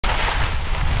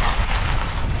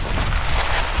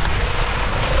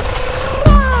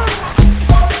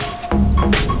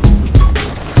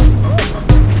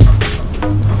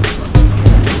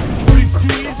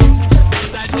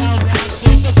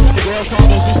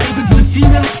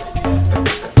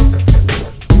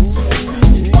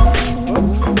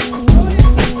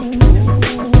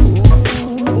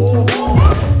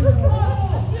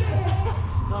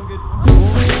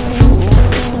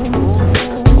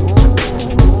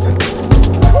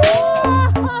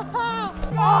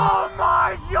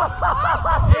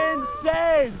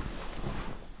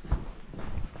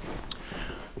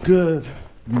Good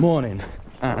morning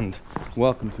and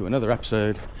welcome to another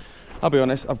episode. I'll be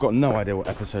honest, I've got no idea what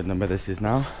episode number this is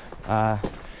now.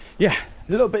 Yeah,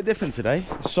 a little bit different today.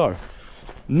 So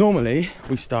normally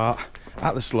we start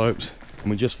at the slopes and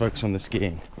we just focus on the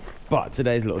skiing, but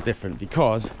today's a little different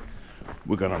because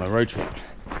we're going on a road trip.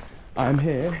 I'm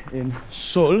here in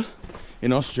Suhl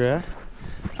in Austria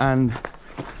and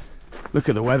look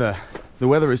at the weather. The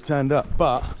weather has turned up,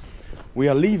 but we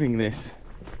are leaving this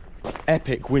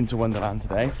epic winter wonderland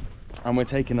today and we're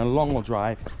taking a long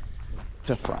drive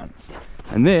to France.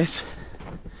 And this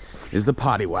is the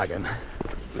party wagon.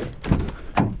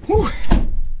 Whew.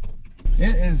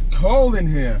 It is cold in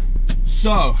here.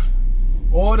 So,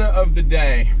 order of the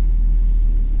day.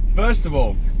 First of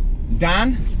all,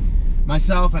 Dan,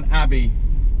 myself and Abby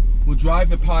will drive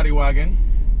the party wagon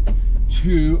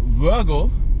to Virgil,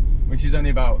 which is only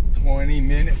about 20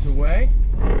 minutes away.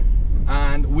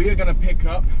 And we are going to pick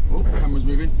up, oh, camera's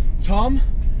moving, Tom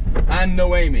and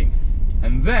Noemi.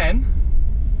 And then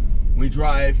we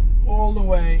drive all the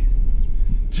way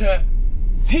to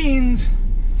Tignes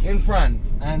in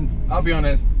France. And I'll be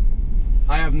honest,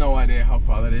 I have no idea how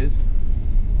far that is.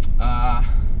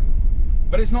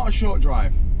 But it's not a short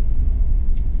drive.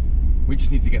 We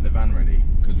just need to get the van ready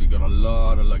because we've got a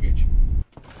lot of luggage.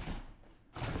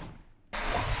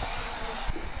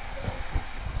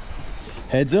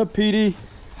 Heads up, Petey.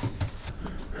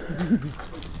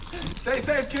 Stay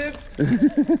safe, kids.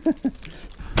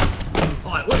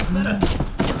 Alright, what's better?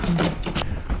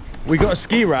 We got a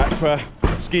ski rack for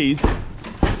skis,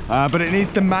 but it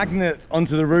needs to magnet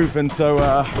onto the roof, and so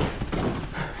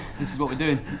this is what we're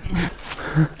doing.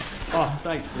 Oh,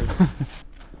 thanks, bro.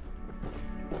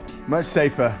 Much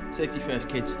safer. Safety first,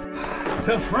 kids.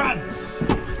 To France.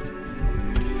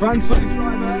 France, please,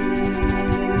 driver.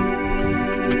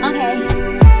 Okay.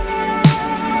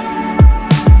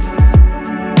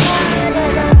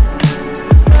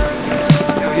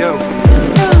 Yo.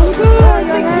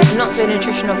 Not so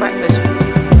nutritional breakfast,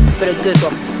 but a good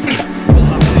one.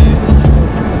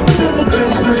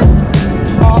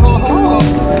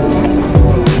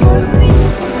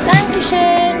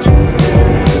 Dankeschön.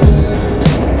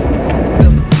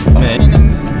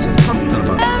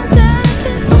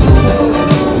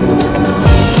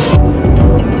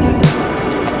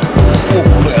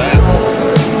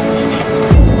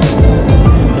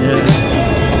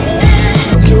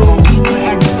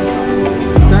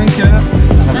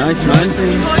 Nice, man.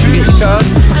 Should we get the card?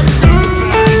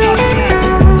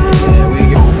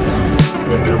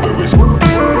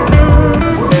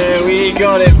 Yeah, we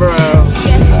got it, bro.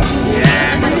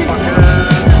 Yeah.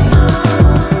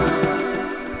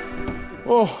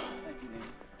 Oh,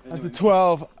 after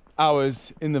 12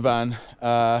 hours in the van,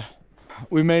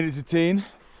 we made it to Tignes.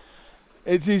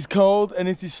 It is cold and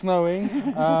it is snowing.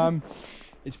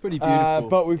 It's pretty beautiful.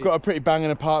 But we've got a pretty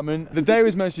banging apartment. The day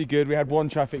was mostly good. We had one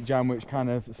traffic jam which kind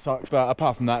of sucked, but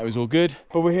apart from that it was all good.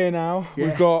 But we're here now. Yeah.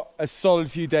 We've got a solid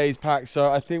few days packed,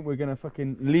 so I think we're gonna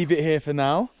fucking leave it here for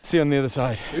now. See you on the other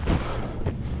side.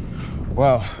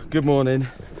 Well, good morning.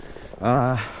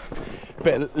 A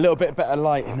little bit better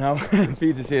light now for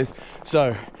you to see us.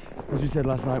 So, as we said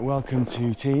last night, welcome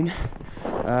to Tignes.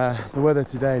 The weather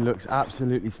today looks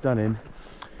absolutely stunning,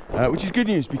 which is good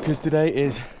news because today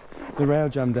is the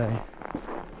Railjam day.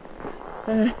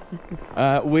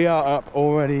 We are up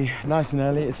already nice and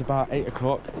early. It's about 8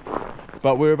 o'clock,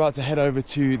 but we're about to head over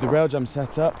to the Railjam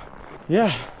setup.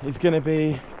 Yeah, it's gonna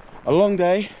be a long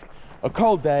day, a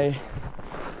cold day,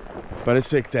 but a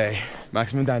sick day.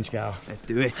 Maximum Dänschcau. Let's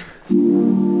do it.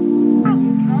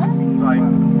 Right.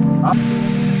 Up.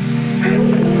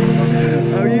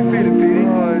 How are you feeling, Petey?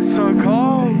 Oh, it's so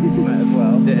cold. Might as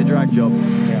well. Did a drag job.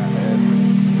 Yeah.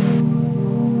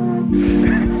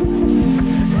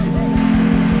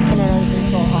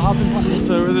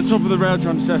 So we're at the top of the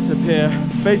Railjam setup here.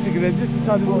 Basically they just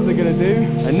decided what they're going to do,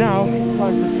 and now it's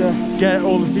time for us to get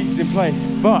all the features in place.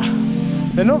 But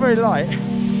they're not very light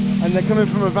and they're coming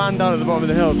from a van down at the bottom of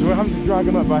the hill, so we're having to drag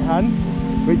them up by hand,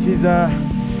 which is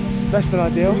less than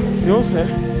ideal. They also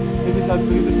decided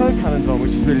to leave the snow cannons on,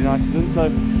 which is really nice of them. So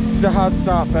it's a hard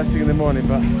start first thing in the morning,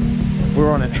 but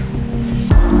we're on it.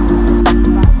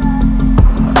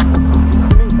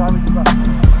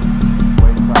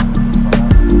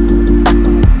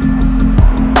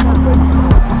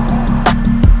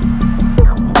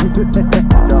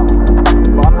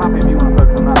 Well, I'm happy if you want to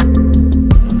focus on that.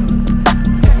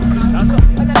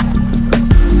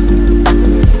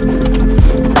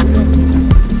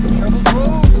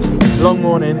 Long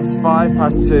morning, it's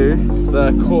 2:05.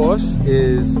 The course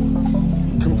is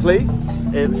complete.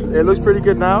 It looks pretty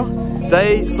good now.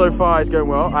 Day so far is going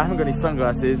well. I haven't got any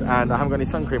sunglasses and I haven't got any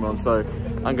sun cream on, so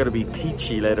I'm gonna be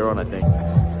peachy later on, I think.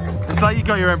 It's like you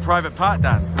got your own private part,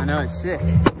 Dan. I know, it's sick.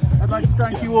 I'd like to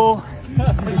thank you all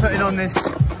for putting on this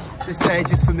day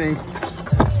just for me.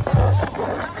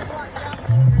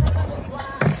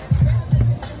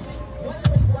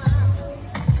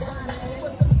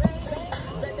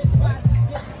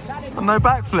 No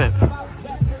backflip.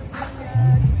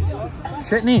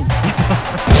 Sydney.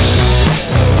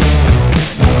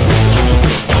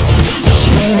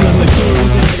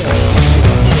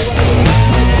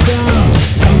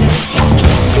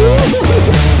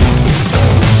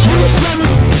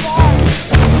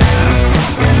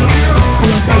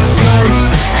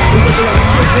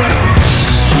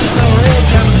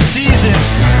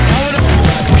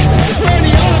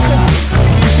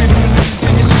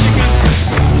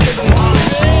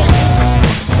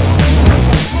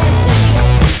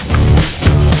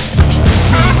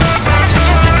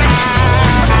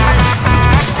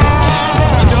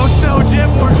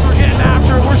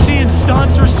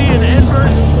 We're seeing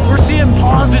inverts, we're seeing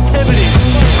positivity.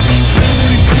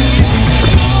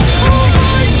 Oh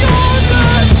my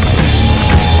God,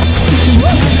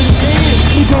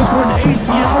 he goes for an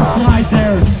ACL slide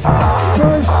there.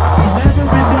 First, never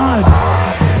been done.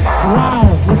 Wow,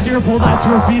 let's see her pull that to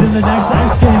her feet in the next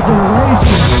X Games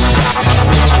iteration.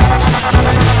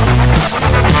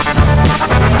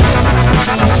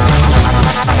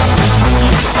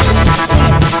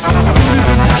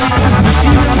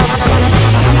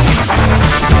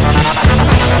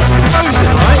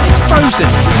 Frozen.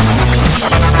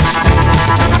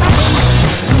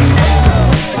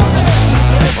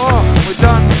 Oh, we're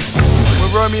done.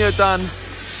 We're Romeo done.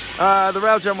 The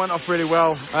Railjam went off really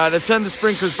well. They turned the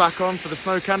sprinklers back on for the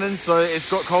snow cannon, so it's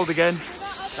got cold again.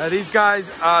 These guys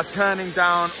are turning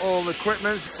down all the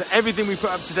equipment, so everything we put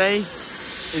up today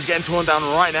is getting torn down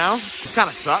right now. It kind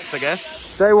of sucks, I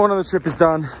guess. Day one of the trip is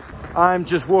done. I'm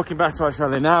just walking back to our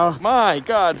chalet now. My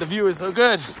God, the view is so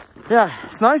good. Yeah,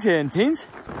 it's nice here in Tignes.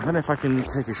 I don't know if I can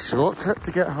take a shortcut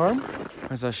to get home.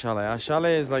 Where's our chalet? Our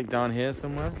chalet is like down here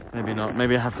somewhere. Maybe not.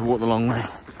 Maybe I have to walk the long way.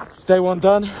 Day one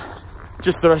done.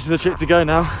 Just the rest of the trip to go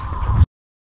now.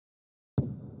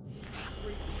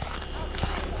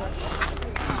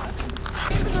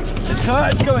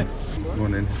 It's going.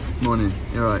 Morning. Morning.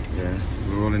 You're right. Yeah,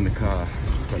 we're all in the car.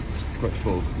 It's quite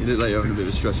full. You look like you're having a bit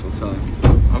of a stressful time.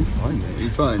 I'm fine, mate. Are you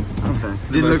fine? Okay.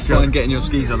 You didn't look fine getting your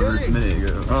skis on the roof a minute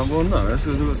ago. Oh, well, no, that's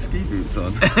because I've got ski boots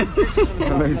on.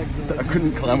 I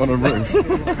couldn't climb on a roof.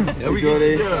 Are we good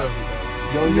to go?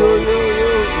 Yo, yo, yo,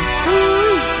 yo.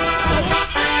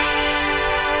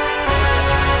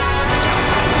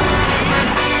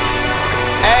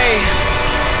 Hey.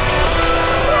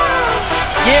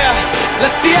 Yeah,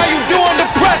 let's see how you do under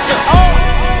pressure. Oh.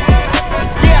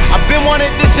 I've been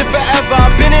wanting this shit forever.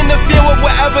 I've been in the field with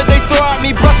whatever they throw at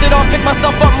me. Brush it off, pick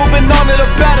myself up, moving on to the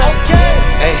better.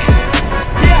 Hey.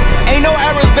 Ain't no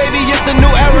errors, baby, it's a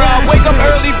new era. I wake up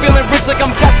early, feeling rich like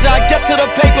I'm Kesha. I get to the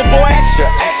paper, boy. Extra.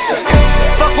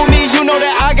 Fuck with me, you know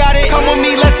that I got it. Come with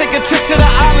me, let's take a trip to the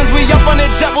islands. We up on the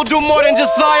jet, we'll do more than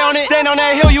just fly on it. Stand on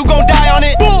that hill, you gon' die on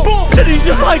it. Boom, boom. And he's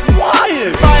just like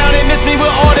flying. Fly on it, miss me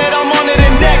with all that, I'm on to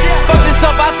the next. Fuck this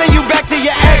up, I'll send you back to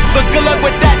your ex. But good luck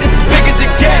with that, this is big as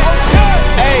it gets.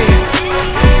 Hey,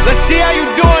 let's see how you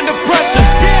do under pressure.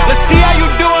 Let's see how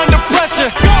you do under pressure.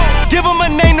 Give them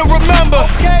a name to remember.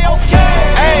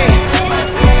 Hey,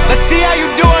 let's see how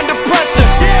you do under pressure.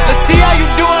 Let's see how you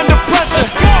do under pressure.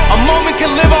 A moment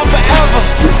can live on forever.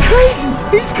 He's crazy.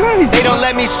 He's crazy. They don't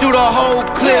let me shoot a whole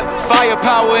clip.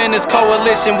 Firepower in this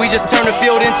coalition. We just turned the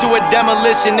field into a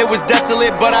demolition. It was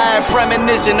desolate, but I had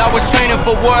premonition. I was training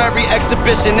for war every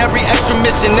exhibition, every extra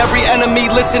mission, every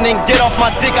enemy listening. Get off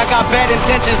my dick, I got bad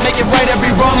intentions. Make it right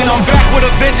every wrong, and I'm back with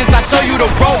a vengeance. I show you the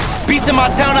ropes. Beats in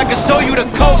my town, I can show you the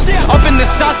coast. Up in the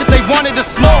shots if they wanted to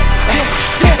smoke.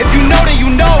 If you know, then you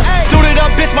know. Suited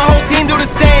up, bitch, my whole team do the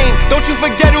same. Don't you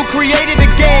forget who created the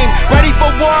game. Ready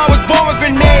for war, I was born with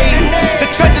grenades. The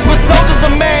trenches where soldiers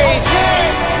are made.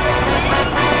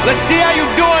 Let's see how you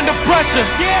do under pressure.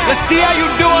 Let's see how you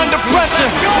do under pressure.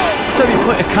 So you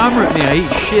put a camera at me, I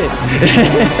eat shit.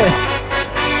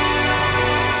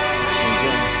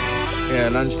 Yeah,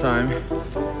 lunchtime.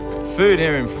 Food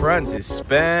here in France is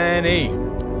spenny.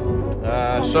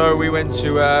 So we went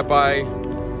to buy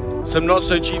some not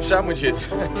so cheap sandwiches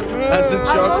and some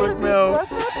chocolate milk.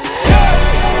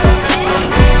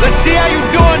 Let's see how you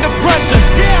do under pressure.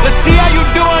 Let's see how you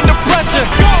do under pressure.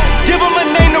 Give them a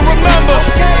name to remember.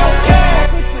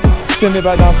 Send me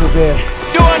back down for a beer.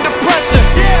 Do under pressure.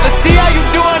 Let's see how you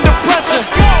do under pressure.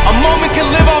 A moment can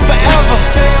live on forever.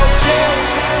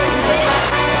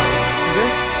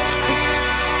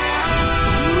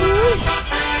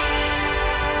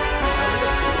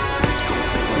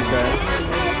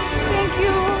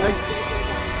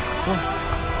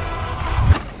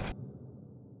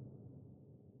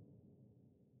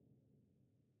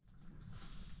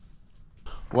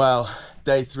 Well,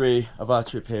 day 3 of our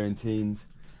trip here in Tignes,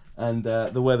 and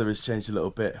the weather has changed a little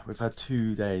bit. We've had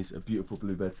 2 days of beautiful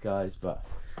bluebird skies, but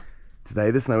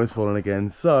today the snow has fallen again.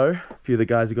 So a few of the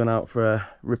guys have gone out for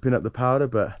ripping up the powder,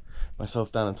 but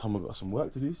myself, Dan and Tom have got some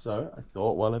work to do. So I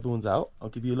thought while everyone's out, I'll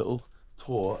give you a little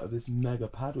tour of this mega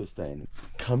pad we're staying in.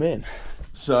 Come in.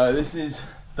 So this is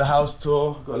the house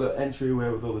tour. Got a little entryway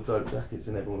with all the dope jackets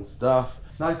and everyone's stuff.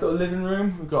 Nice little living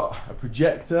room. We've got a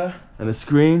projector and a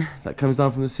screen that comes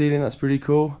down from the ceiling. That's pretty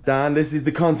cool. Dan, this is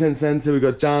the content center. We've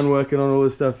got Jan working on all the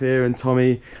stuff here, and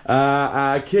Tommy.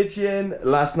 Our kitchen,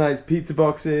 last night's pizza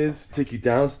boxes. Take you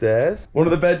downstairs. One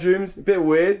of the bedrooms, a bit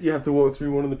weird. You have to walk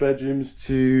through one of the bedrooms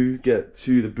to get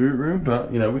to the boot room,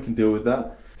 but you know, we can deal with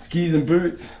that. Skis and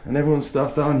boots and everyone's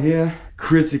stuff down here.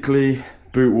 Critically,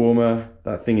 boot warmer.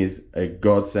 That thing is a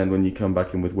godsend when you come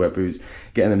back in with wet boots,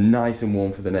 getting them nice and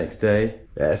warm for the next day.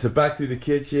 Yeah, so back through the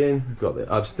kitchen, we've got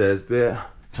the upstairs bit.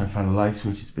 Trying to find a light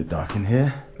switch, it's a bit dark in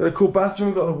here. Got a cool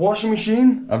bathroom, got a washing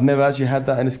machine. I've never actually had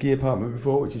that in a ski apartment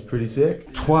before, which is pretty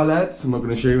sick. Toilets, I'm not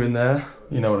gonna show you in there.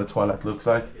 You know what a toilet looks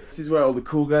like. This is where all the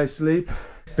cool guys sleep.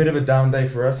 Bit of a down day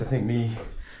for us. I think me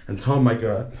and Tom might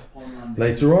go up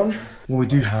later on. What we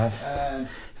do have,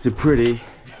 it's a pretty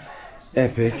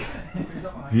epic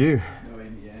view.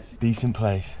 Decent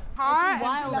place.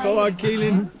 Come on,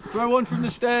 Keelan. Throw one from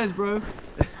the stairs, bro.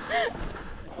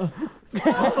 Who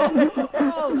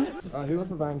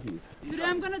wants a van keys? Today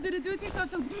I'm gonna do the duty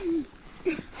cycle.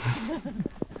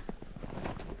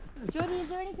 Jordan, is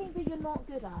there anything that you're not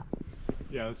good at?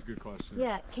 Yeah, that's a good question.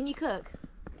 Yeah, can you cook?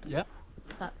 Yeah.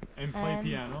 And play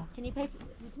piano. Can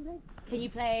you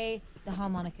play the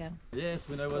harmonica? Yes,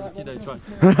 when I was a kid I tried.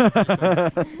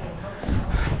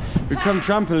 We've come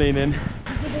trampolining.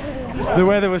 The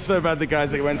weather was so bad the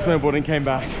guys that went snowboarding came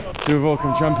back. So we've all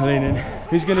come trampolining.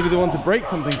 Who's going to be the one to break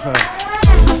something first?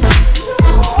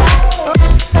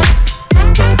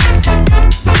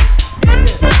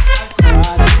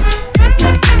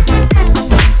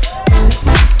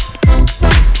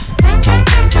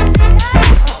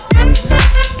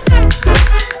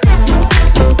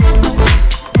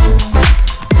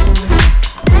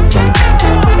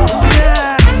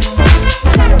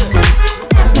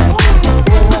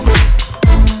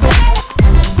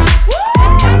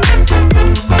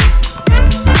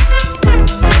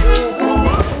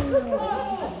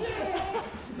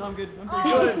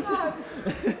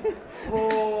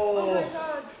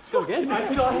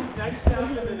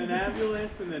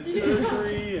 And then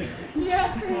surgery and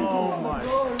oh my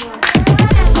god.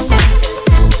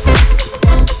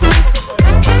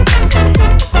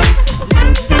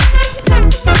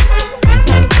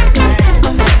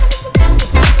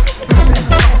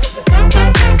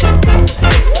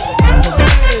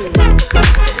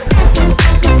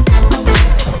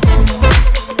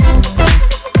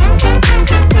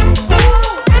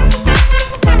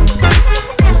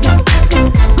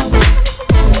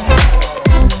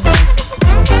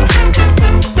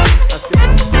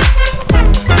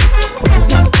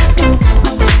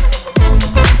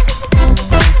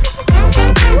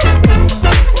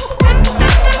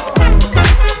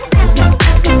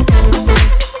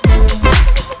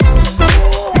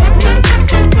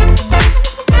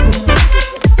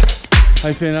 How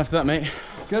you feeling after that, mate?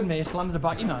 Good, mate. It's landed a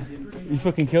backy, man. You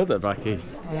fucking killed that backy.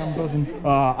 I am buzzing.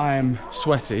 I am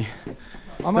sweaty.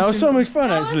 That was so much fun,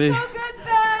 actually. So good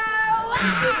though.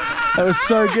 That was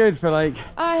so good for like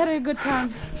I had a good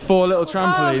time. 4 little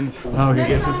trampolines. Oh, we're gonna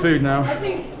get some food now. I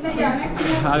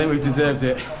think we've deserved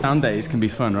it. Down days can be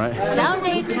fun, right? Down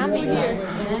days can be here.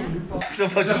 So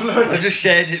I just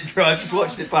shared it, bro. I just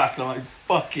watched it back and I'm like,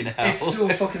 fucking hell. It's so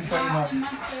fucking funny, man.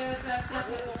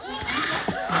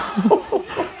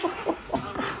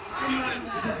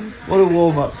 What a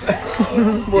warm up.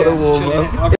 What a warm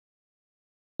up.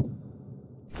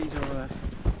 Skis are over there.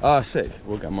 Oh, sick.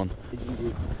 We'll get them on.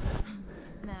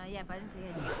 No, yeah, but I didn't take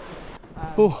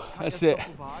any. Oh, that's it.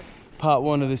 Part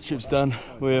 1 of this trip's done.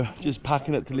 We're just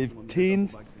packing up to leave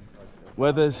Tignes.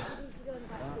 Weather's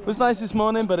was nice this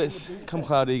morning, but it's come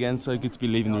cloudy again, so good to be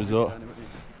leaving the resort.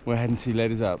 We're heading to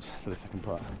Ladies Alps for the second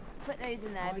part. Put those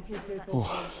in there because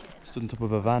Stood on top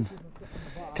of a van.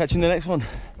 Catch you in the next one.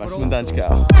 Maximum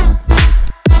Dänschcau.